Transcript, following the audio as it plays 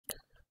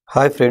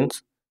Hi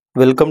friends,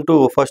 welcome to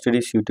OFA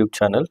Studies YouTube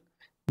channel.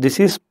 This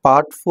is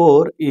part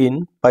 4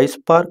 in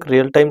PySpark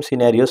real-time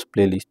scenarios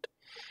playlist.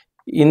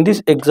 In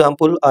this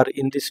example or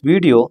in this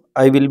video,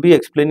 I will be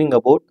explaining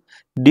about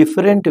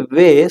different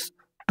ways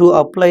to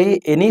apply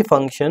any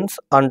functions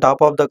on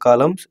top of the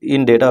columns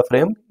in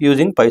Dataframe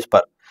using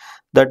PySpark.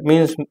 That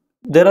means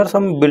there are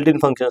some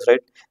built-in functions,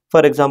 right?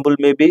 For example,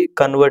 maybe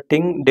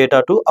converting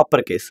data to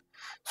uppercase.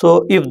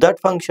 So if that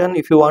function,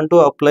 if you want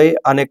to apply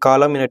on a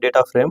column in a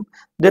data frame,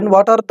 then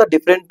what are the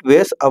different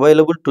ways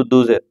available to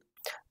do that?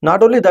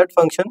 Not only that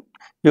function,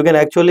 you can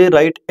actually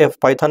write a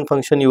Python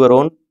function your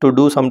own to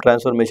do some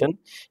transformation.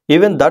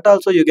 Even that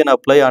also you can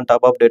apply on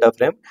top of data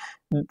frame.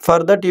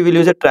 For that you will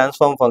use a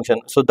transform function.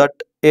 So that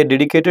a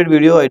dedicated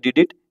video I did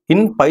it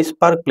in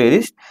PySpark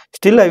playlist.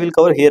 Still I will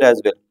cover here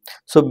as well.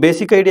 So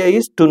basic idea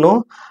is to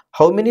know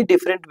how many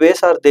different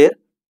ways are there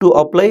to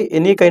apply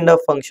any kind of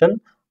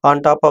function on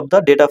top of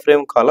the data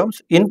frame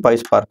columns in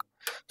PySpark.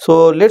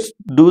 So let's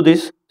do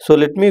this. So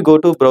let me go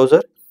to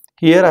browser.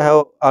 Here I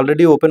have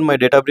already opened my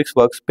Databricks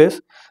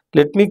workspace.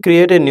 Let me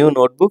create a new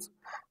notebook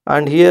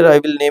and here I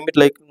will name it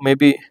like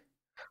maybe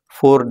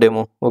for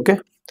demo. Okay,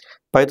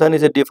 Python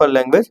is a default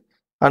language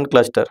and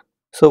cluster.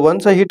 So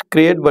once I hit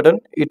create button,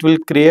 it will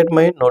create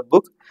my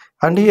notebook,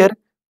 and here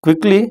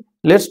quickly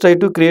let's try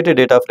to create a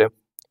data frame.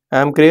 I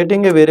am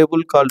creating a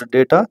variable called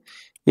data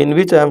in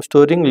which I am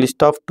storing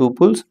list of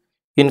tuples.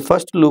 In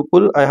first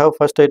tuple I have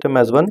first item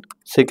as 1,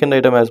 second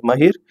item as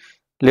Mahir.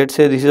 Let's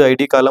say this is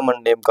ID column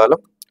and name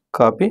column.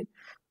 Copy.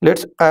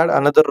 Let's add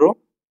another row,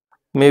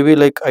 maybe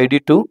like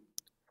ID2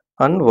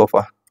 and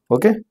Wafa.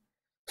 Okay,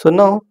 so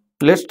now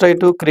let's try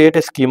to create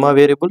a schema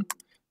variable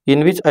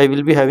in which I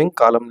will be having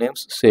column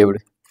names saved.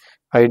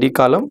 ID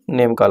column,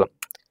 name column.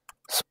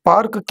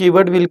 Spark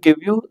keyword will give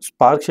you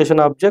Spark session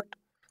object.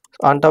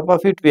 On top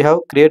of it we have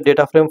create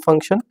data frame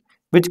function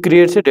which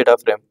creates a data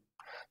frame.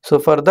 So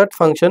for that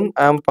function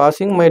I am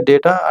passing my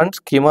data and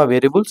schema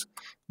variables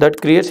that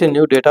creates a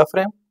new data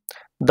frame.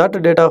 That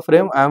data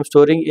frame I am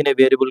storing in a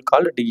variable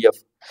called df.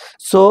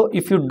 So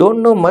if you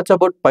don't know much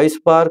about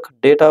PySpark,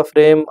 data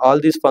frame,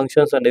 all these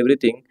functions and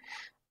everything,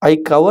 I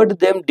covered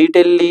them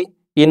detailedly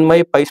in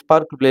my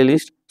PySpark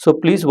playlist. So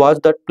please watch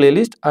that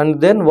playlist and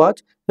then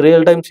watch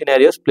real-time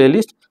scenarios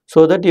playlist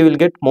so that you will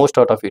get most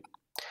out of it.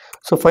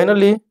 So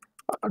finally,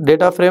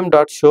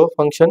 dataframe.show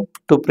function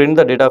to print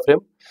the data frame.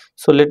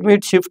 So let me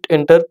hit shift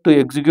enter to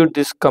execute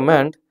this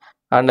command,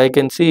 and I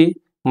can see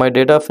my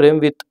data frame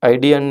with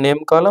ID and name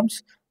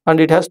columns, and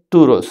it has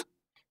 2 rows.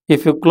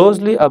 If you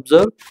closely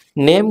observe,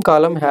 name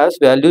column has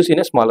values in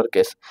a smaller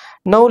case.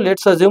 Now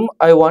let's assume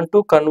I want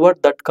to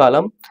convert that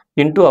column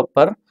into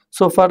upper.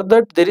 So for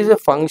that there is a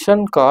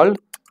function called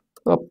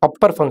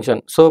upper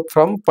function. So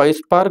from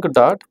PySpark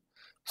dot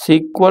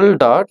SQL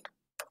dot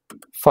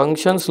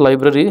functions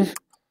library,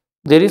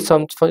 there is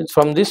some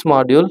from this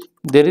module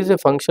there is a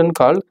function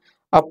called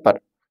upper.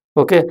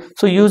 Okay,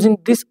 so using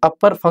this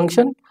upper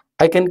function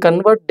I can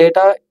convert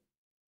data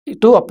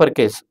to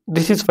uppercase.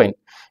 This is fine.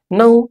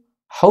 Now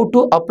how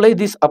to apply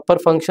this upper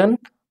function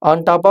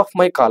on top of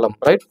my column,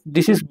 right?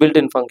 This is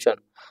built-in function.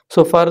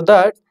 So for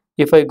that,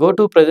 if I go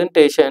to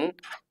presentation,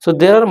 so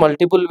there are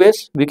multiple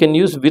ways. We can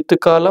use with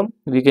column,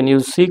 we can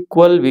use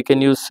SQL, we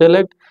can use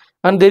select,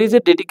 and there is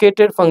a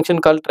dedicated function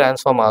called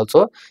transform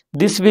also.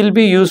 This will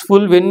be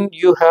useful when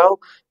you have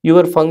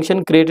your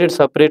function created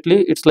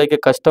separately. It's like a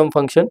custom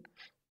function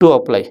to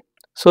apply.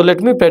 So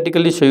let me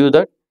practically show you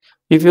that.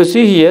 If you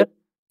see here,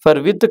 for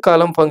with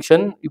column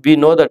function, we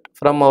know that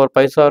from our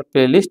PySpark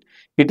playlist,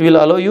 it will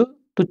allow you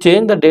to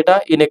change the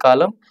data in a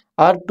column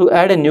or to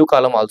add a new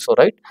column also,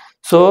 right?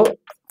 So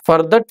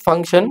for that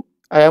function,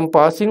 I am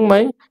passing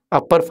my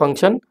upper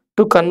function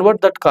to convert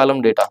that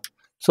column data.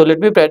 So let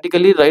me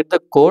practically write the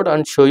code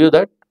and show you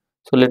that.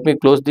 So let me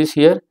close this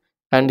here,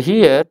 and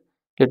here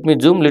let me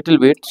zoom little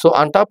bit. So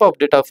on top of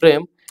data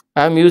frame,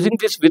 I am using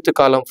this with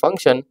column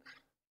function.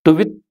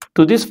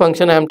 To this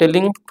function I am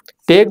telling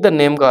take the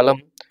name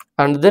column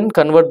and then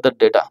convert the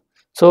data.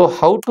 So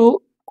how to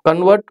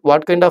convert,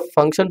 what kind of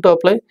function to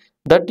apply,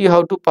 that you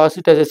have to pass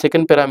it as a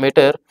second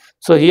parameter.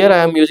 So here I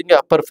am using a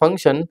upper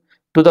function.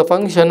 To the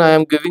function I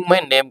am giving my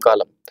name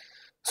column.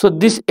 So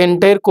this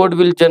entire code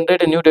will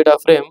generate a new data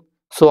frame.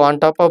 So on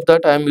top of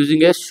that I am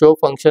using a show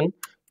function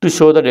to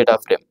show the data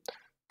frame.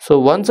 So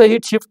once I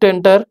hit shift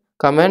enter,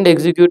 command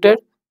executed,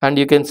 and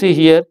you can see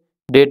here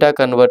data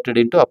converted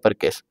into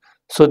uppercase.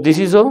 So this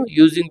is how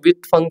using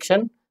with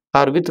function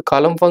or with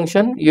column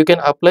function you can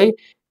apply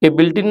a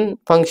built-in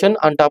function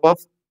on top of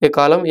a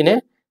column in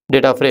a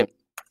data frame.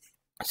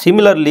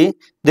 Similarly,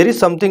 there is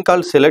something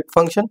called select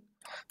function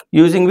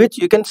using which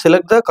you can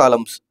select the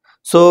columns.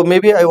 So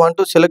maybe I want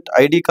to select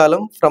ID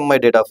column from my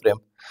data frame.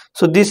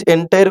 So this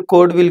entire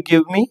code will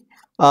give me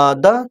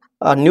the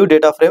new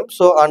data frame.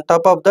 So on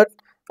top of that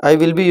I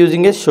will be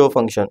using a show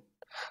function.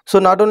 So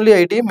not only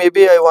ID,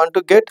 maybe I want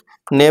to get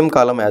name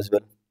column as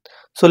well.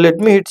 So let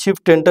me hit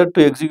shift enter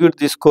to execute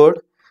this code,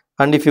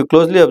 and if you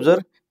closely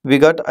observe, we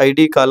got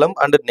ID column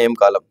and name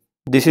column.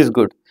 This is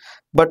good.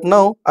 But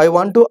now I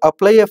want to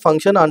apply a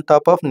function on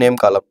top of name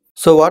column.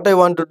 So what I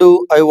want to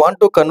do, I want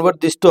to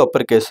convert this to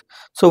uppercase.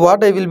 So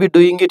what I will be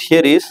doing it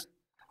here is,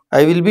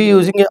 I will be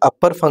using a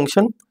upper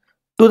function.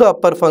 To the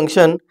upper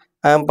function,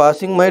 I am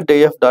passing my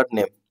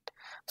df.name.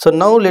 So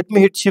now let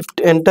me hit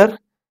shift enter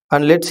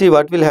and let's see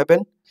what will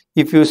happen.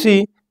 If you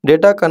see,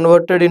 data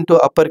converted into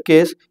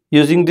uppercase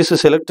using this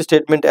select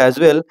statement as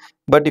well,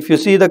 but if you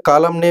see, the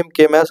column name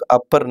came as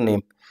upper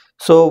name.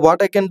 So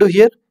what I can do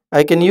here,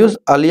 I can use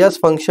alias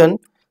function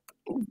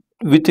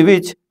with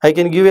which I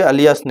can give a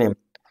alias name.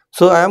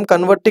 So I am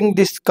converting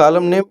this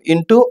column name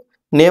into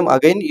name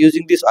again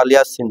using this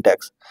alias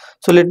syntax.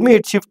 So let me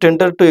hit shift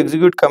enter to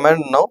execute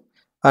command now,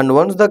 and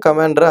once the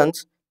command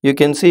runs, you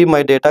can see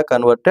my data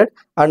converted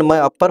and my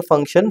upper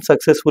function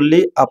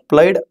successfully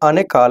applied on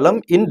a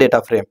column in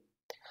Dataframe.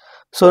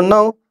 So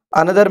now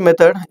another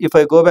method, if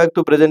I go back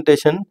to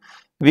presentation,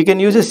 we can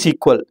use a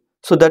SQL.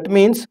 So that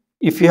means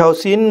if you have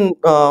seen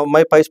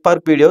my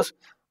PySpark videos,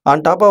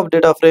 on top of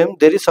Dataframe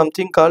there is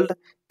something called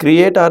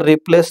create or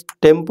replace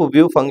temp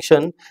view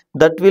function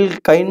that will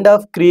kind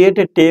of create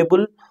a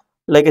table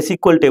like a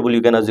SQL table,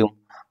 you can assume,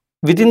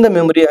 within the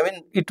memory. I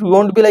mean, it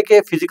won't be like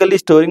a physically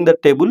storing the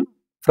table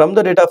from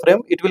the data frame.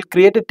 It will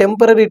create a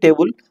temporary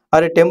table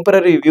or a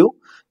temporary view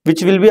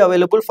which will be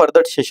available for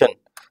that session.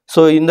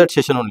 So in that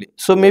session only,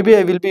 so maybe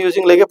I will be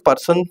using like a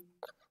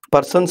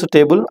person's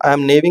table. I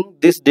am naming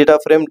this data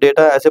frame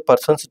data as a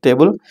person's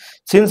table.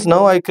 Since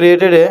now I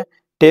created a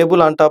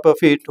table on top of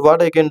it,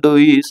 what I can do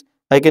is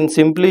I can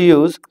simply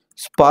use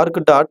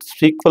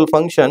spark.sql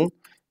function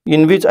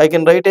in which I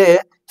can write a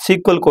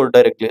SQL code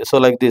directly. So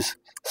like this,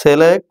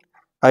 select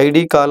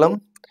id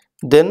column,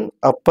 then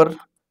upper,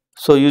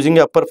 so using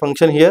upper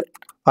function here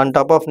on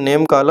top of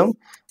name column,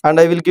 and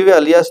I will give a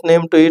alias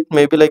name to it,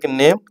 maybe like a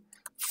name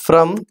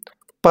from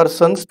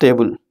persons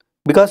table,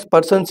 because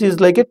persons is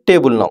like a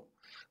table now,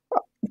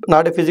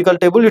 not a physical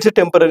table, it's a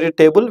temporary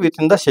table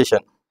within the session.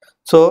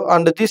 So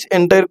and this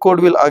entire code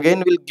will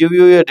give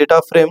you a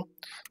data frame.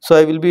 So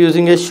I will be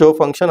using a show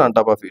function on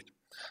top of it.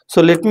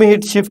 So let me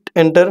hit shift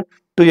enter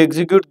to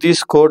execute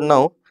this code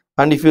now,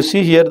 and if you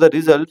see here the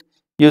result,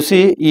 you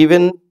see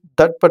even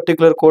that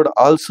particular code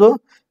also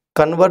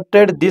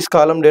converted this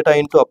column data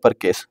into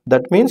uppercase.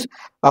 That means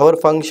our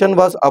function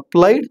was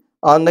applied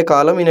on the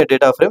column in a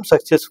data frame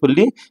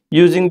successfully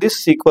using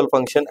this SQL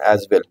function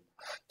as well.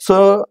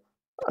 So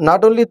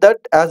not only that,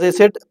 as I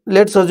said,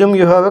 let's assume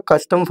you have a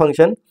custom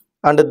function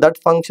and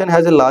that function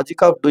has a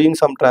logic of doing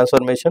some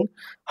transformation.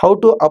 How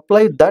to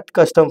apply that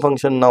custom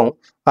function now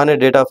on a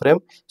data frame?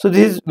 So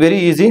this is very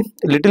easy,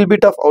 little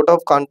bit of out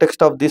of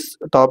context of this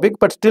topic,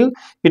 but still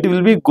it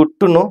will be good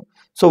to know.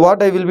 So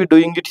what I will be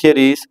doing it here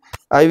is,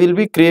 I will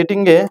be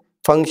creating a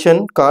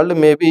function called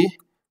maybe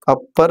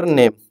upper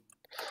name,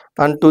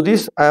 and to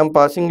this I am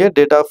passing a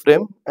data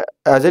frame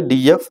as a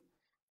df,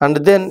 and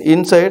then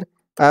inside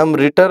I am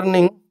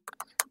returning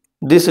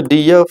this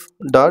df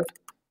dot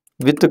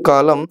with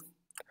column,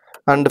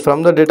 and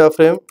from the data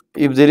frame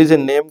if there is a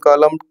name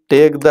column,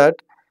 take that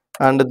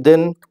and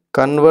then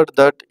convert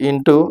that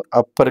into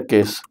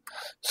uppercase.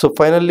 So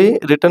finally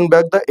return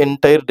back the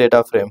entire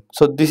data frame.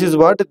 So this is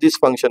what this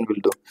function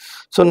will do.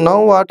 So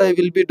now what I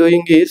will be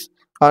doing is,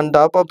 on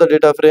top of the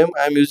data frame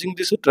I am using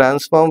this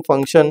transform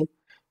function.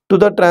 To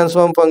the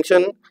transform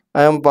function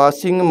I am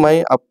passing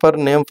my upper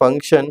name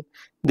function.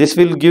 This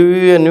will give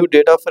you a new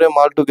data frame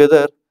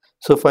altogether.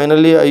 So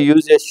finally I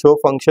use a show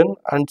function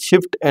and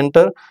shift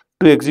enter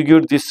to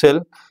execute this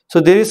cell.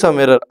 So there is some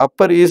error,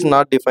 upper is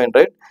not defined,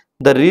 right?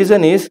 The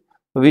reason is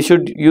we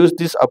should use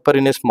this upper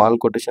in a small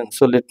quotation.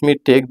 So let me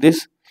take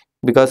this,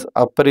 because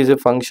upper is a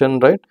function,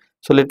 right?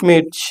 So let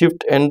me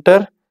shift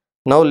enter.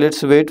 Now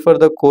let's wait for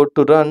the code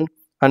to run,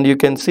 and you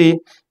can see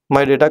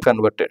my data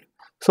converted.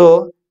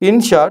 So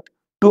in short,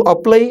 to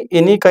apply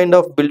any kind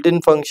of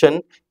built-in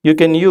function, you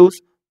can use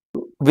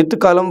with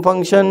column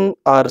function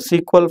or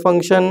SQL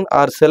function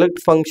or select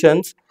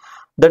functions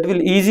that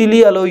will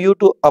easily allow you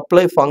to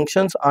apply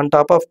functions on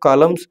top of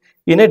columns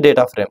in a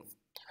data frame.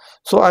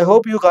 So I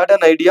hope you got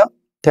an idea.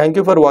 Thank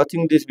you for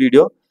watching this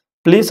video.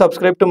 Please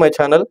subscribe to my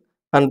channel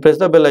and press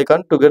the bell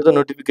icon to get the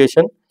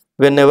notification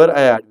whenever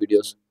I add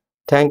videos.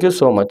 Thank you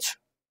so much.